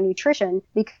about my nutrition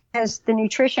because the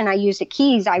nutrition I used at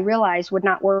Keys, I realized would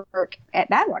not work at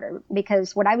Badwater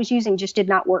because what I was using just did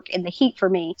not work in the heat for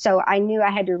me. So I knew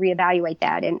I had to reevaluate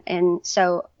that. And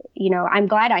so, I'm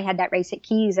glad I had that race at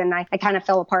Keys, and I kind of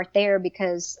fell apart there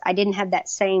because I didn't have that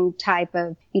same type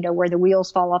of, where the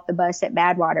wheels fall off the bus at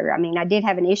Badwater. I mean, I did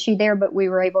have an issue there, but we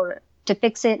were able to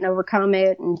fix it and overcome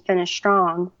it and finish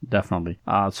strong. Definitely.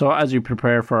 So as you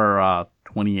prepare for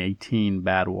 2018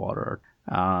 Badwater.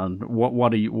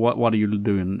 What are you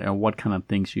doing? What kind of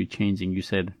things are you changing? You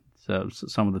said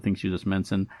some of the things you just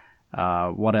mentioned.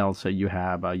 What else you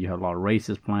have? You have a lot of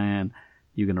races planned.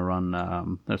 You're going to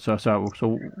run.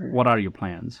 So what are your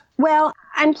plans? Well,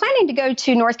 I'm planning to go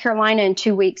to North Carolina in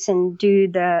 2 weeks and do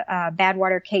the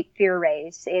Badwater Cape Fear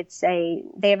race. They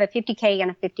have a 50K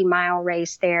and a 50-mile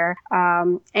race there.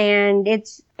 And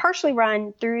it's partially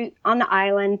run through on the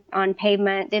island on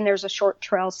pavement. Then there's a short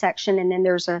trail section, and then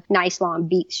there's a nice long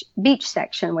beach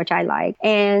section, which I like.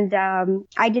 And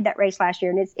I did that race last year,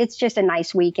 and it's just a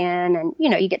nice weekend. And,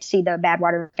 you get to see the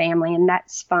Badwater family, and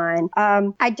that's fun.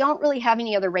 I don't really have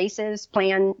any other races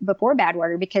planned before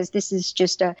Badwater because this is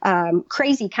just a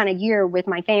crazy kind of year with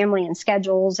my family and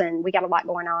schedules, and we got a lot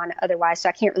going on otherwise, so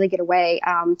I can't really get away.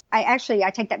 I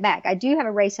take that back. I do have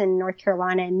a race in North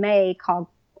Carolina in May called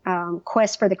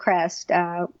Quest for the Crest,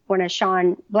 one of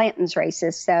Sean Blanton's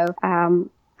races. So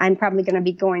I'm probably going to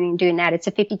be going and doing that. It's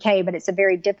a 50K, but it's a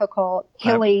very difficult,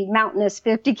 hilly, mountainous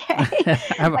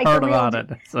 50K. I've heard about it.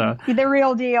 So the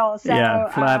real deal. So,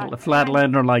 yeah,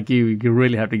 flatlander like you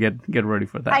really have to get ready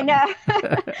for that. I know.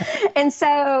 And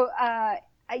so,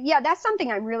 that's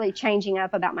something I'm really changing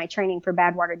up about my training for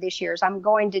Badwater this year is I'm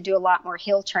going to do a lot more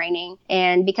hill training.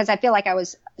 And because I feel like I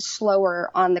was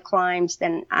slower on the climbs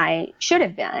than I should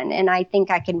have been. And I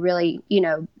think I can really,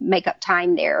 make up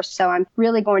time there. So I'm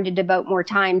really going to devote more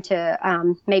time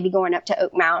to maybe going up to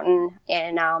Oak Mountain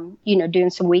and, doing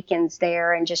some weekends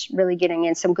there and just really getting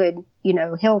in some good,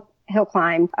 hill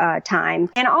climb time.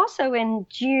 And also in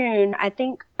June, I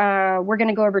think we're going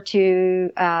to go over to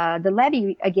the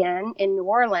levee again in New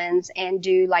Orleans and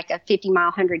do like a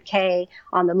 50-mile 100K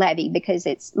on the levee because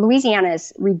Louisiana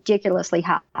is ridiculously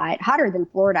hot, hotter than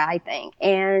Florida, I think.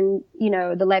 And,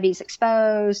 the levee's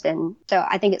exposed. And so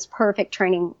I think it's perfect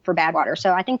training for Badwater.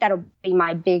 So I think that'll be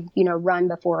my big, run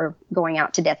before going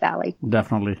out to Death Valley.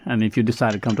 Definitely. And if you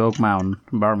decide to come to Oak Mountain,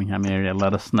 Birmingham area,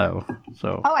 let us know.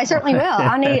 So. Oh, I certainly will.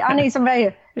 I need somebody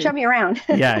to show me around.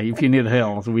 Yeah, if you need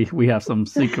hills, we have some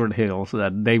secret hills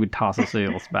that David tosses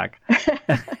hills back.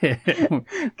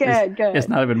 Good. It's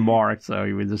not even marked, so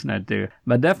we just need to.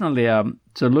 But definitely,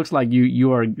 so it looks like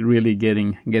you are really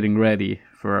getting ready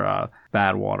for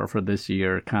Badwater for this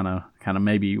year. Kind of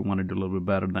maybe you want to do a little bit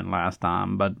better than last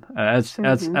time, but as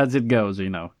it goes,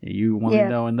 you want to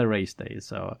know in the race days.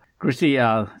 So, Christy,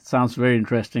 sounds very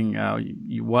interesting.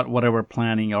 Whatever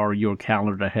planning or your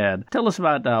calendar ahead. Tell us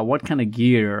about what kind of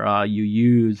gear you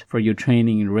use for your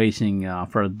training and racing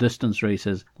for distance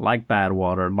races like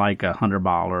Badwater, like a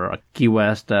 100-mile or a Key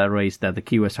West race, the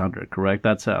Key West 100, correct?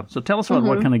 That's so. Tell us about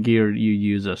what kind of gear you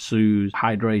use, shoes,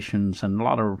 hydrations, and a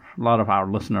lot of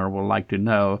our listener will like to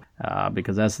know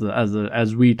because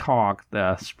as we talk,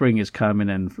 the spring is coming,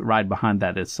 and right behind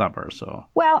that is summer. So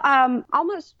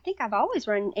almost think I've always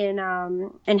run in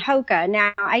Hoka.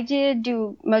 Now I did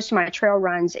do most of my trail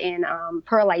runs in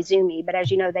Pearl Izumi, but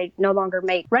as you know, they no longer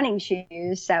make running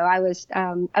shoes. So I was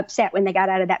upset when they got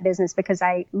out of that business because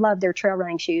I love their trail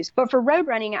running shoes. But for road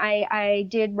running, I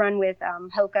did run with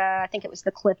Hoka. I think it was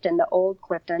the Clifton, the old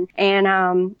Clifton, and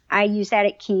I used that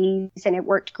at Keys, and it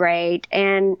worked great.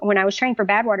 And when I was training for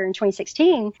Badwater in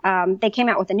 2016, they came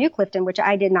out with a new Clifton, which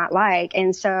I did not like.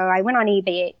 And so I went on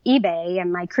eBay,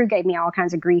 and my crew gave me all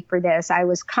kinds of grief for this. I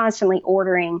was constantly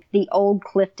ordering the old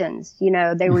Cliftons.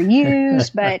 They were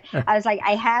used, but I was like,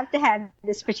 I have to have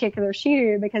this particular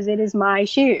shoe because it is my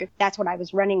shoe. That's what I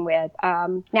was running with.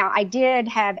 Now, I did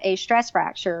have a stress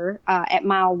fracture at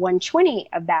mile 120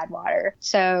 of Badwater.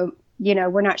 So,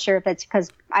 we're not sure if that's because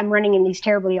I'm running in these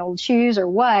terribly old shoes or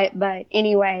what. But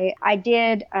anyway, I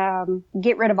did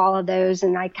get rid of all of those,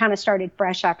 and I kind of started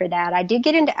fresh after that. I did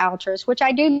get into Altras, which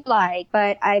I do like,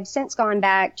 but I've since gone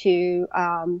back to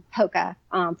Hoka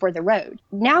for the road.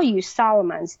 Now I use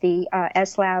Salomon's, the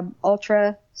S-Lab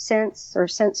Ultra Sense or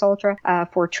Sense Ultra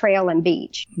for trail and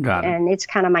beach. Got it. And it's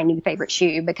kind of my new favorite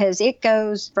shoe because it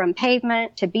goes from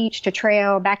pavement to beach to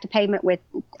trail back to pavement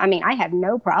I have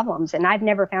no problems. And I've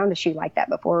never found a shoe like that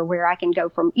before where I can go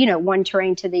from, one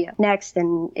terrain to the next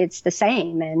and it's the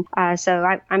same. And so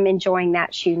I'm enjoying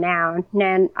that shoe now. And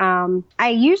then I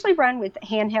usually run with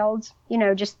handhelds,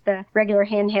 just the regular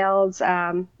handhelds.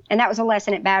 And that was a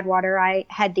lesson at Badwater. I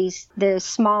had the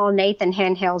small Nathan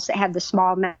handhelds that had the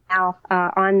small mouth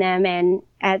on them. And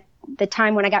at the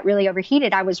time when I got really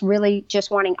overheated, I was really just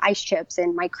wanting ice chips,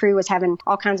 and my crew was having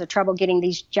all kinds of trouble getting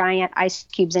these giant ice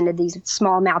cubes into these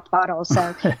small mouth bottles.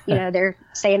 So, they're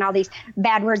saying all these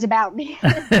bad words about me.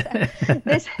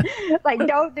 This, like,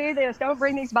 don't do this, don't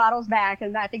bring these bottles back.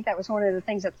 And I think that was one of the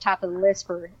things at the top of the list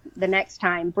for the next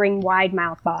time, bring wide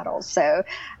mouth bottles. So,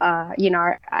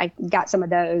 I got some of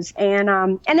those.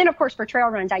 And then of course for trail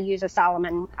runs, I use a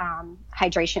Salomon,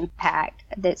 hydration pack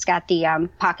that's got the,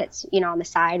 pockets, on the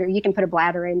side, or you can put a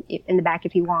bladder in the back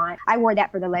if you want. I wore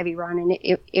that for the Levy run and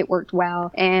it worked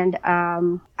well. And,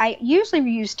 I usually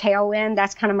use Tailwind.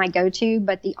 That's kind of my go-to,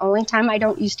 but the only time I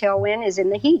don't use Tailwind is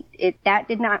in the heat. That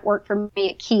did not work for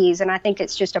me at Keys. And I think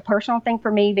it's just a personal thing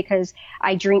for me because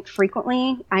I drink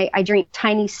frequently. I drink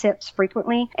tiny sips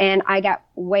frequently, and I got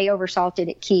way oversalted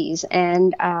at Keys.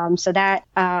 And so that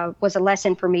was a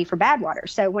lesson for me for Badwater.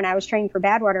 So when I was training for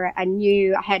Badwater, I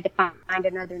knew I had to find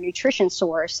another nutrition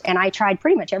source. And I tried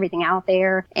pretty much everything out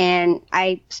there. And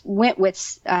I went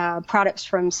with products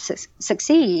from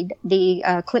Succeed,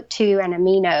 the Clip 2 and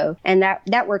Amino. And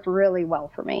that worked really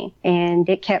well for me. And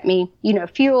it kept me,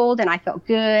 fueled, and I felt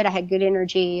good. I had good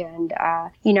energy. And,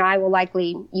 I will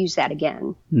likely use that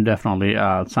again. Definitely.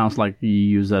 Sounds like you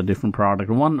use a different product.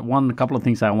 One couple of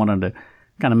things I wanted to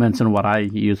kind of mention what I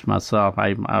use myself.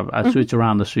 I switch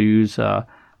around the shoes a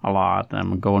lot.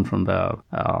 I'm going from the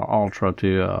Ultra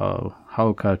to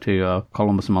Hoka to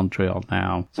Columbus Montreal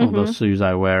now. Some of those shoes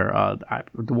I wear.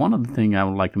 One of the things I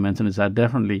would like to mention is I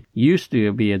definitely used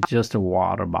to be just a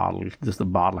water bottle, just a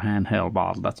bottle, handheld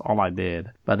bottle. That's all I did.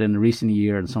 But in recent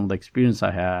years and some of the experience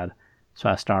I had, so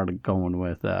I started going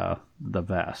with the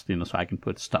vest, so I can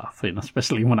put stuff,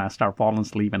 especially when I start falling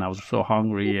asleep and I was so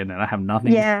hungry and I have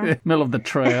nothing in the middle of the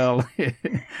trail.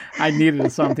 I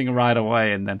needed something right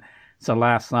away. And then, so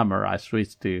last summer I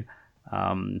switched to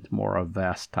more a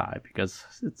vest type because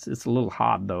it's a little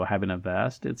hot though, having a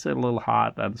vest. It's a little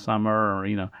hot in summer,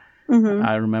 or,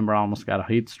 I remember I almost got a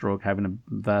heat stroke having a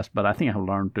vest, but I think I've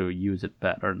learned to use it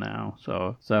better now.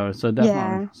 So definitely.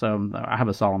 Yeah. So I have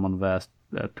a Salomon vest.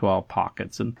 12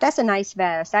 pockets, and that's a nice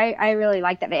vest. I really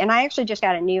like that, and I actually just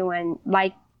got a new one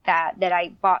like that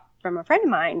I bought from a friend of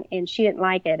mine, and she didn't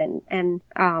like it, and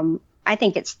I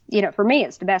think it's, for me,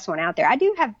 it's the best one out there. I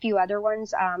do have a few other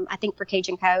ones. I think for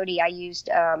Cajun Coyote, I used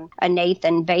a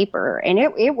Nathan Vapor, and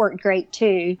it worked great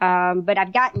too. But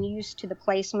I've gotten used to the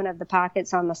placement of the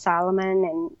pockets on the Salomon,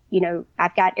 and,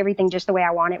 I've got everything just the way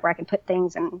I want it, where I can put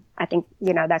things, and I think,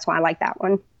 that's why I like that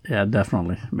one. Yeah,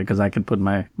 definitely, because I can put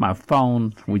my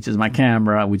phone, which is my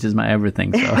camera, which is my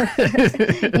everything. So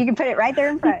you can put it right there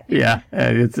in front. Yeah,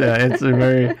 it's a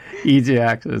very easy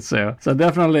access. So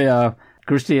definitely,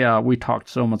 Christy, we talked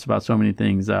so much about so many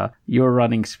things. Your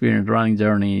running experience, running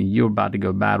journey, you're about to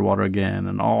go Badwater again,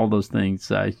 and all those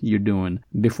things you're doing.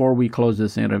 Before we close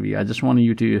this interview, I just wanted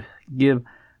you to give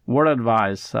word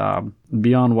advice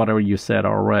beyond whatever you said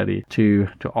already to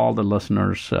all the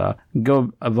listeners.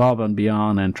 Go above and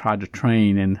beyond and try to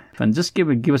train and just give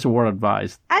us a word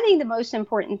advice. I think the most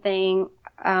important thing,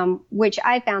 which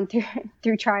I found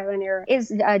through trial and error,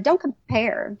 is don't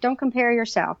compare. Don't compare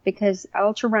yourself, because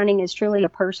ultra running is truly a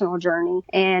personal journey,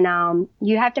 and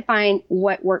you have to find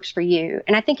what works for you.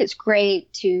 And I think it's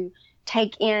great to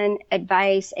take in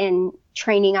advice and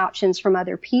training options from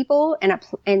other people and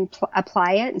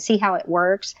apply it and see how it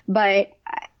works. But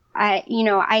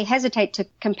I hesitate to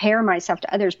compare myself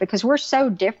to others because we're so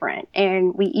different,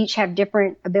 and we each have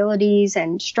different abilities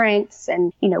and strengths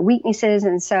and, weaknesses.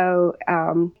 And so,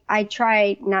 I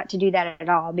try not to do that at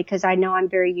all, because I know I'm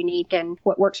very unique, and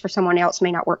what works for someone else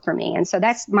may not work for me. And so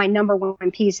that's my number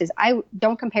one piece is I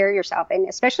don't compare yourself. And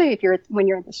especially when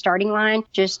you're at the starting line,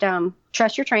 just,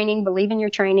 trust your training, believe in your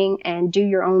training, and do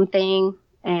your own thing.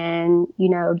 And,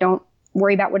 don't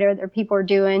worry about what other people are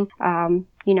doing.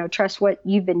 Trust what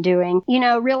you've been doing.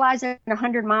 Realize that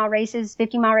 100-mile races,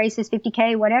 50-mile races,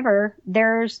 50K, whatever,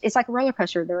 it's like a roller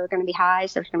coaster. There are going to be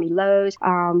highs, there's going to be lows.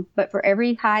 But for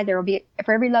every high,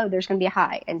 for every low, there's going to be a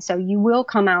high. And so you will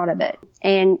come out of it.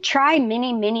 And try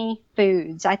many, many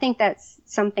foods. I think that's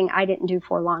something I didn't do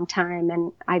for a long time,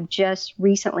 and I've just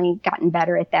recently gotten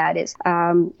better at that. Is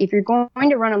if you're going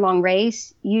to run a long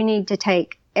race, you need to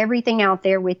take everything out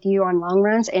there with you on long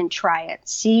runs and try it.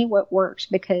 See what works,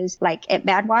 because like at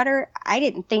Badwater, I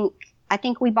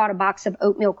think we bought a box of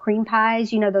oatmeal cream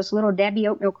pies, those little Debbie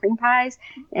oatmeal cream pies,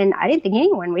 and I didn't think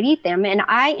anyone would eat them. And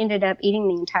I ended up eating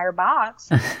the entire box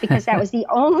because that was the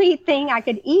only thing I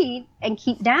could eat and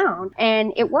keep down.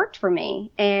 And it worked for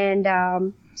me. And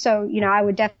so, I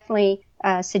would definitely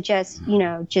suggest,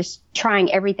 just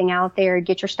trying everything out there,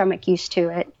 get your stomach used to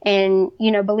it, and,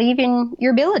 believe in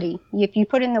your ability. If you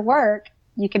put in the work,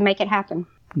 you can make it happen.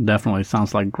 Definitely.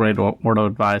 Sounds like great word of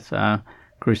advice,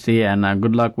 Christy, and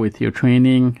good luck with your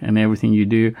training and everything you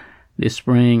do this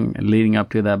spring leading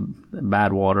up to that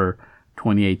Badwater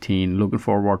 2018. Looking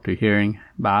forward to hearing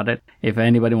about it. If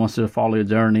anybody wants to follow your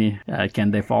journey,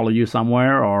 can they follow you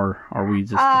somewhere, or are we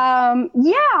just...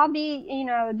 I'll be,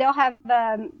 they'll have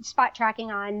spot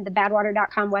tracking on the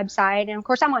badwater.com website. And of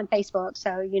course, I'm on Facebook.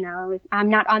 So, I'm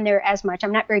not on there as much.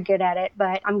 I'm not very good at it,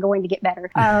 but I'm going to get better.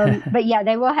 But yeah,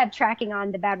 they will have tracking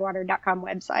on the badwater.com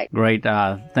website. Great.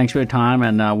 Thanks for your time.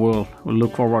 And we'll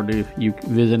look forward to you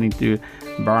visiting to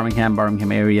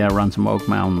Birmingham area, run some Oak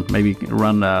Mountain, maybe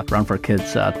run for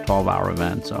kids 12-hour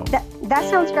event. So that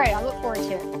sounds great. I look forward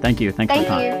to it. Thank you. Thanks for your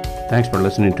time. Thanks for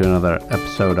listening to another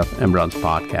episode of Embrun's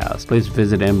podcast. Please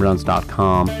visit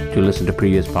embruns.com to listen to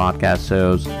previous podcast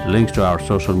shows, links to our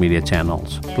social media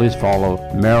channels. Please follow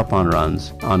Marathon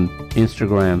Runs on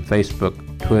Instagram, Facebook,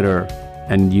 Twitter,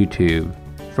 and YouTube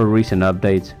for recent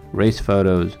updates, race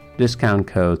photos, discount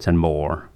codes, and more.